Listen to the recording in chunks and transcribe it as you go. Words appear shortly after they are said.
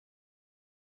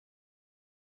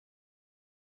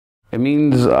It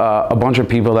means a bunch of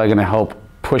people that are going to help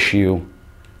push you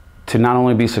to not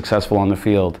only be successful on the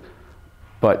field,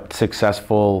 but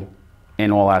successful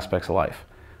in all aspects of life.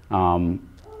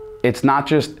 It's not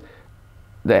just,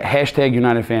 the hashtag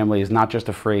United Family is not just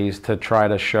a phrase to try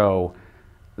to show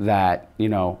that, you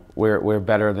know, we're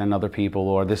better than other people,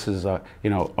 or this is a, you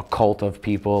know, a cult of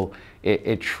people.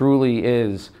 It truly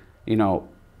is, you know,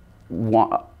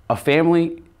 a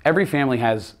family. Every family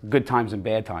has good times and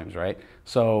bad times, right?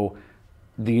 So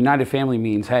the United Family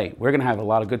means, hey, we're going to have a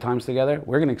lot of good times together.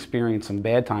 We're going to experience some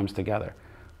bad times together.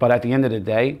 But at the end of the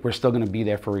day, we're still going to be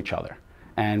there for each other.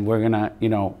 And we're going to, you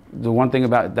know, the one thing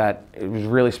about that, it was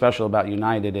really special about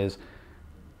United is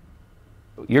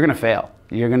you're going to fail.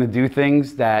 You're going to do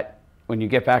things that when you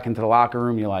get back into the locker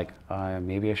room, you're like,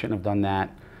 maybe I shouldn't have done that.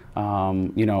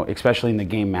 You know, especially in the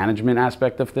game management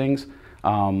aspect of things.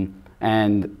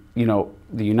 And, you know,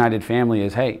 the United Family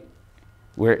is, hey,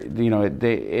 we're, you know,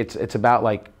 it's about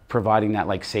like providing that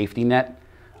like safety net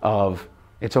of,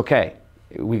 it's okay,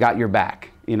 we got your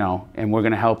back, you know, and we're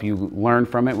going to help you learn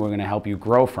from it. We're going to help you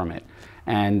grow from it.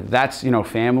 And that's, you know,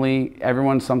 family.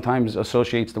 Everyone sometimes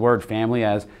associates the word family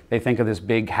as they think of this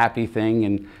big happy thing.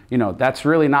 And, you know, that's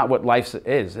really not what life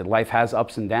is. Life has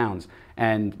ups and downs.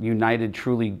 And United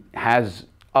truly has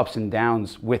ups and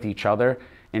downs with each other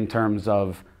in terms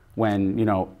of when,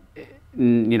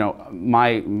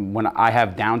 when I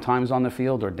have down times on the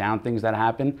field or down things that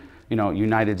happen, you know,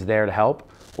 United's there to help.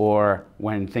 Or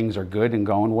when things are good and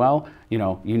going well, you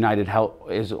know, United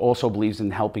also believes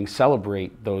in helping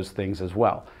celebrate those things as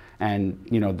well. And,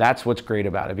 you know, that's what's great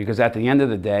about it, because at the end of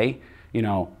the day, you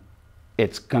know,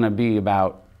 it's going to be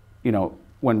about, you know,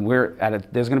 when we're at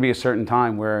it, there's going to be a certain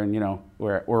time where, you know,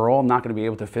 we're all not going to be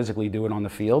able to physically do it on the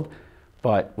field,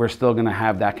 but we're still going to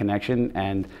have that connection.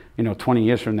 And, you know, 20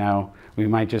 years from now, we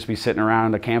might just be sitting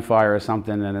around a campfire or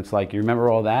something, and it's like, you remember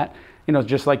all that? You know,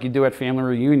 just like you do at family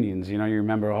reunions, you know, you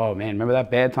remember, oh man, remember that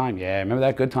bad time? Yeah, remember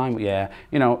that good time? Yeah,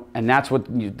 you know, and that's what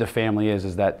the family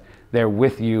is that they're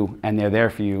with you and they're there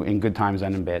for you in good times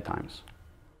and in bad times.